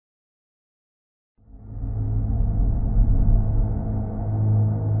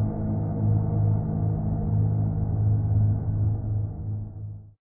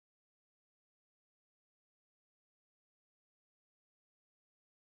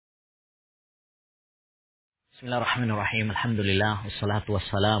Bismillahirrahmanirrahim. Alhamdulillah wassalatu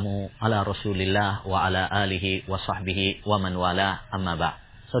wassalamu ala Rasulillah wa ala alihi wa sahbihi wa man wala, amma ba'.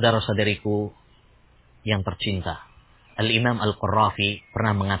 Saudara-saudariku yang tercinta, Al-Imam Al-Qurrafi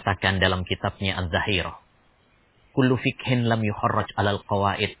pernah mengatakan dalam kitabnya Az-Zahirah, kullu fikhin lam yuharraj 'alal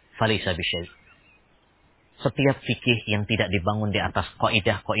qawaid falaysa bisyai'. Setiap fikih yang tidak dibangun di atas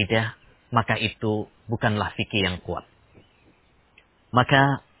kaidah-kaidah, maka itu bukanlah fikih yang kuat.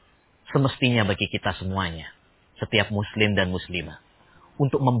 Maka semestinya bagi kita semuanya, setiap muslim dan muslimah,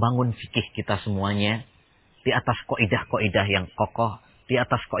 untuk membangun fikih kita semuanya di atas kaidah-kaidah yang kokoh, di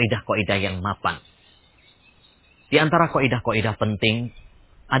atas kaidah-kaidah yang mapan. Di antara kaidah-kaidah penting,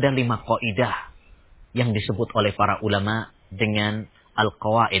 ada 5 kaidah yang disebut oleh para ulama dengan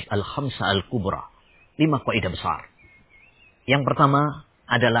al-qawaid al-khamsa al-kubra, 5 kaidah besar. Yang pertama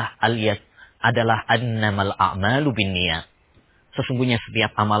adalah annamal a'malu binniyat. Sesungguhnya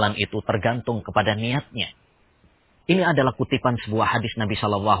setiap amalan itu tergantung kepada niatnya. Ini adalah kutipan sebuah hadis Nabi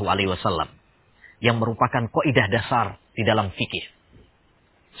Shallallahu Alaihi Wasallam yang merupakan kaidah dasar di dalam fikih.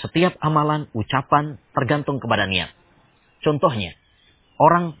 Setiap amalan, ucapan tergantung kepada niat. Contohnya,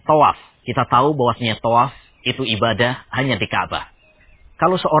 orang tawaf. Kita tahu bahwasanya tawaf itu ibadah hanya di Ka'bah.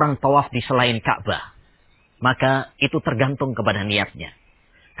 Kalau seorang tawaf di selain Ka'bah, maka itu tergantung kepada niatnya.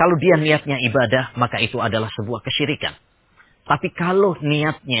 Kalau dia niatnya ibadah, maka itu adalah sebuah kesyirikan. Tapi kalau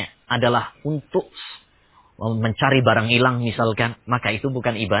niatnya adalah untuk mencari barang hilang misalkan, maka itu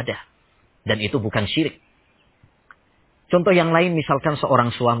bukan ibadah. Dan itu bukan syirik. Contoh yang lain, misalkan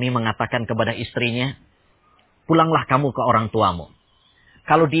seorang suami mengatakan kepada istrinya, pulanglah kamu ke orang tuamu.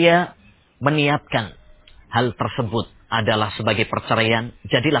 Kalau dia meniatkan hal tersebut adalah sebagai perceraian,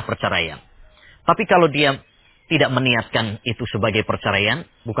 jadilah perceraian. Tapi kalau dia tidak meniatkan itu sebagai perceraian,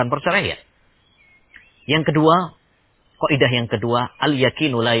 bukan perceraian. Yang kedua, kaidah yang kedua,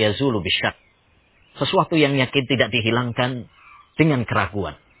 al-yakinu la yazulu bisyak. Sesuatu yang yakin tidak dihilangkan dengan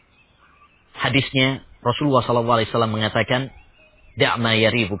keraguan. Hadisnya Rasulullah SAW mengatakan, da'ma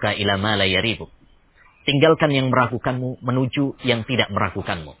yaribuka ila ma la yaribuk. Tinggalkan yang meragukanmu menuju yang tidak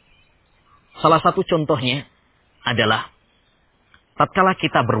meragukanmu. Salah satu contohnya adalah tatkala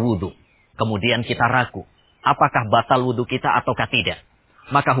kita berwudu, kemudian kita ragu, apakah batal wudu kita ataukah tidak?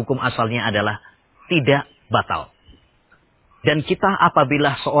 Maka hukum asalnya adalah tidak batal. Dan kita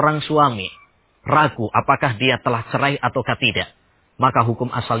apabila seorang suami ragu apakah dia telah cerai ataukah tidak, maka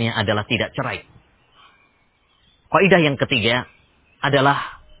hukum asalnya adalah tidak cerai. Kaidah yang ketiga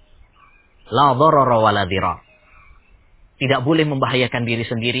adalah la dharara wa la dirar. Tidak boleh membahayakan diri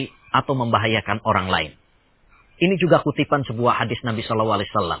sendiri atau membahayakan orang lain. Ini juga kutipan sebuah hadis Nabi sallallahu alaihi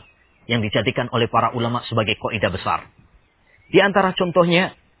wasallam yang dijadikan oleh para ulama sebagai kaidah besar. Di antara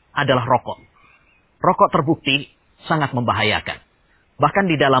contohnya adalah rokok. Rokok terbukti sangat membahayakan. Bahkan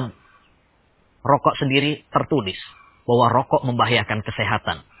di dalam rokok sendiri tertulis bahwa rokok membahayakan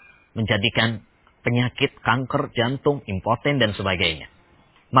kesehatan, menjadikan penyakit kanker, jantung, impoten dan sebagainya.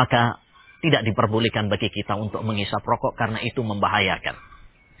 Maka tidak diperbolehkan bagi kita untuk menghisap rokok karena itu membahayakan.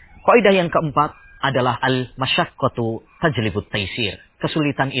 Kaidah yang keempat adalah al-masyaqqatu tajlibut taisir.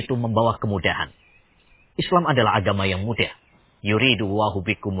 Kesulitan itu membawa kemudahan. Islam adalah agama yang mudah. Yuridu Allahu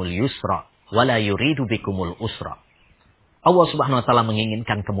bikumul yusra wala yuridu bikumul usra. Allah Subhanahu wa taala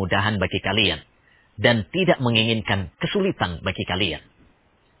menginginkan kemudahan bagi kalian dan tidak menginginkan kesulitan bagi kalian.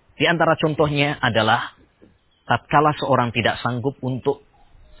 Di antara contohnya adalah tatkala seorang tidak sanggup untuk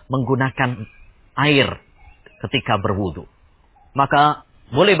menggunakan air ketika berwudu, maka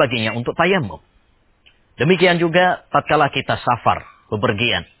boleh baginya untuk tayamum. Demikian juga tatkala kita safar,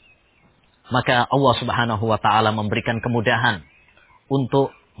 bepergian, maka Allah Subhanahu wa taala memberikan kemudahan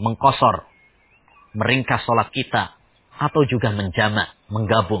untuk mengqashar, meringkas salat kita, atau juga menjamak,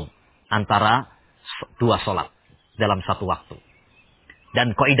 menggabung antara 2 salat dalam satu waktu.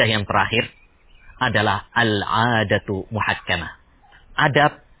 Dan kaidah yang terakhir adalah al-'adatu muhakkamah.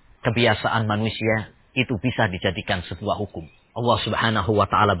 Adab, kebiasaan manusia itu bisa dijadikan sebuah hukum. Allah Subhanahu wa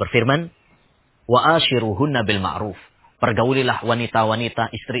taala berfirman, wa ashiruhunna bil ma'ruf. Pergaulilah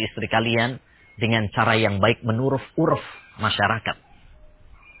wanita-wanita, istri-istri kalian dengan cara yang baik menurut uruf masyarakat.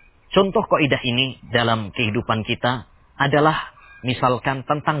 Contoh kaidah ini dalam kehidupan kita adalah misalkan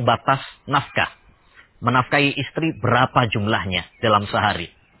tentang batas nafkah. Menafkahi istri berapa jumlahnya dalam sehari.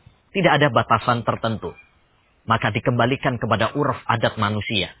 Tidak ada batasan tertentu. Maka dikembalikan kepada uruf adat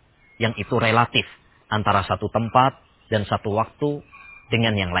manusia. Yang itu relatif antara satu tempat dan satu waktu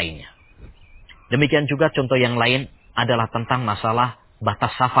dengan yang lainnya. Demikian juga contoh yang lain adalah tentang masalah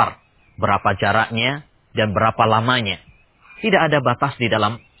batas safar. Berapa jaraknya dan berapa lamanya. Tidak ada batas di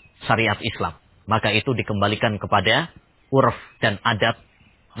dalam syariat Islam. Maka itu dikembalikan kepada uruf dan adat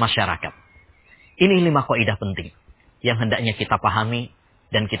masyarakat. Ini 5 kaidah penting yang hendaknya kita pahami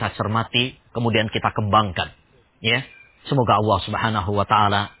dan kita cermati, kemudian kita kembangkan. Ya, semoga Allah Subhanahu wa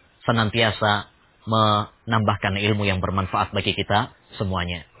taala senantiasa menambahkan ilmu yang bermanfaat bagi kita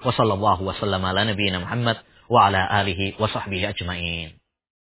semuanya. Wassallallahu wasallam ala nabiyina Muhammad wa ala alihi wa sahbihi ajmain.